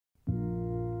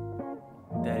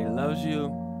Daddy loves you.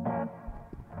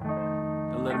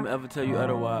 Don't let him ever tell you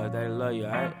otherwise. Daddy love you,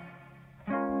 alright?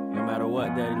 No matter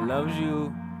what, Daddy loves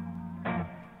you.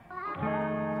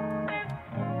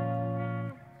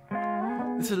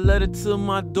 It's a letter to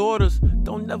my daughters.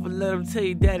 Don't never let them tell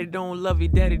you Daddy don't love you,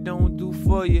 Daddy don't do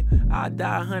for you. I'll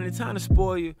die 100 times to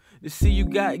spoil you. To see you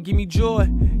give me joy.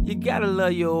 You gotta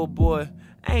love your old boy.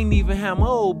 I ain't even have my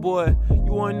old boy.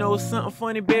 You wanna know something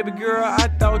funny, baby girl? I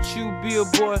thought you'd be a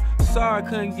boy. Sorry I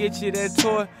couldn't get you that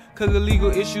toy. Cause of legal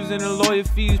issues and the lawyer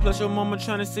fees. Plus your mama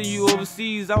tryna send you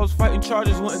overseas. I was fighting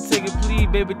charges, wouldn't take a plea.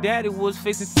 Baby daddy was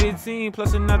facing 15,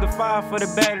 plus another 5 for the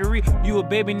battery. You a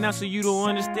baby now, so you don't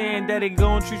understand. Daddy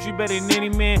gon' treat you better than any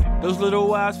man. Those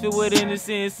little eyes filled with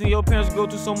innocence. See your parents go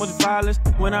through so much violence.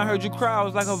 When I heard you cry, I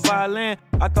was like a violin.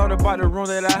 I thought about the wrong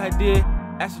that I had did.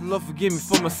 Ask the Lord forgive me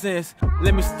for my sins.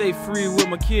 Let me stay free with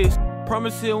my kids.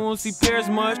 Promise he won't see Paris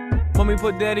much. Mommy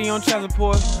put daddy on child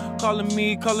support. Calling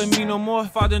me no more.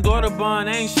 Father and daughter bond,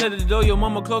 I ain't shut the door. Your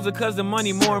mama closed it cause the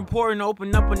money more important.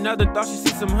 Open up another, thought she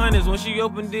see some hundreds. When she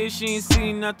opened it, she ain't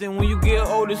seen nothing. When you get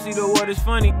older, see the word is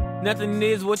funny. Nothing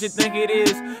is what you think it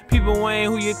is. People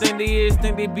ain't who you think they is.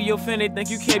 Think they be your friend, they think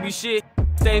you can't be shit.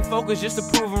 Stay focused just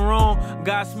to prove them wrong.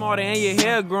 God smarter and your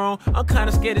hair grown. I'm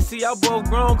kinda scared to see y'all both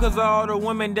grown cause of all the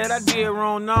women that I did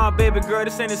wrong. Nah, baby girl,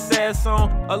 this ain't a sad song.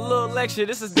 A little lecture,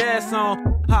 this is dad's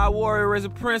song. How a warrior is a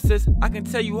princess. I can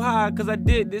tell you how cause I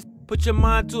did this. Put your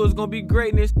mind to it's gonna be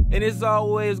greatness. And it's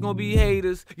always gonna be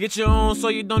haters. Get your own so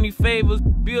you don't need favors.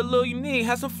 Be a little unique,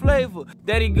 have some flavor.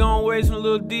 Daddy gon' raise some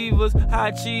little divas. High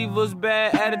achievers,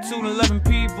 bad attitude, and loving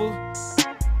people.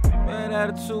 Bad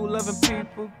attitude, loving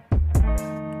people.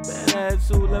 Bad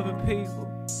attitude, loving people.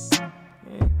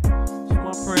 Yeah. So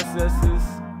my princesses,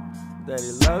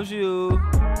 Daddy loves you.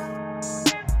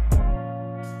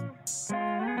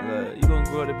 Look, you gonna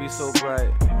grow to be so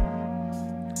bright.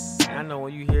 And I know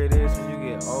when you hear this, when you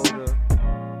get older,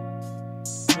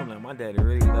 you're gonna like, my daddy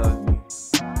really loved me.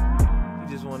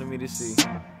 He just wanted me to see.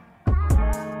 You're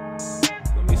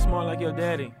gonna be smart like your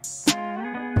daddy.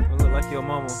 You're gonna look like your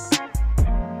mama.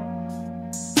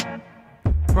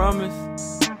 Promise.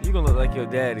 You gonna look like your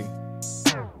daddy.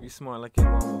 You smart like your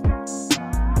mama.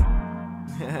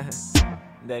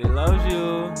 Daddy loves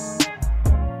you.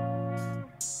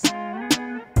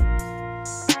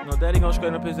 No, daddy gonna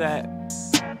straighten up his act.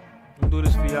 I'm gonna do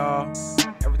this for y'all.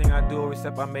 Everything I do, every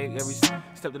step I make, every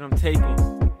step that I'm taking,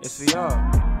 it's for y'all.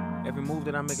 Every move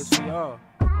that I make is for y'all.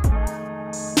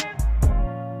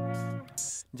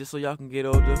 Just so y'all can get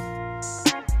older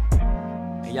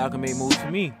and y'all can make moves for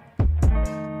me.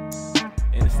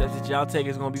 And the steps that y'all take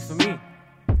is gonna be for me.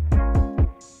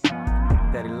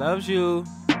 Daddy loves you.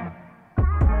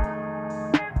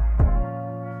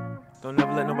 Don't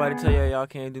never let nobody tell y'all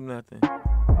can't do nothing.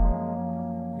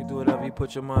 You do whatever you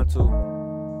put your mind to.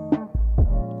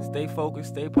 Stay focused,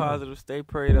 stay positive, stay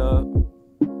prayed up.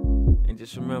 And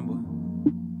just remember,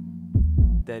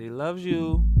 Daddy loves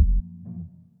you.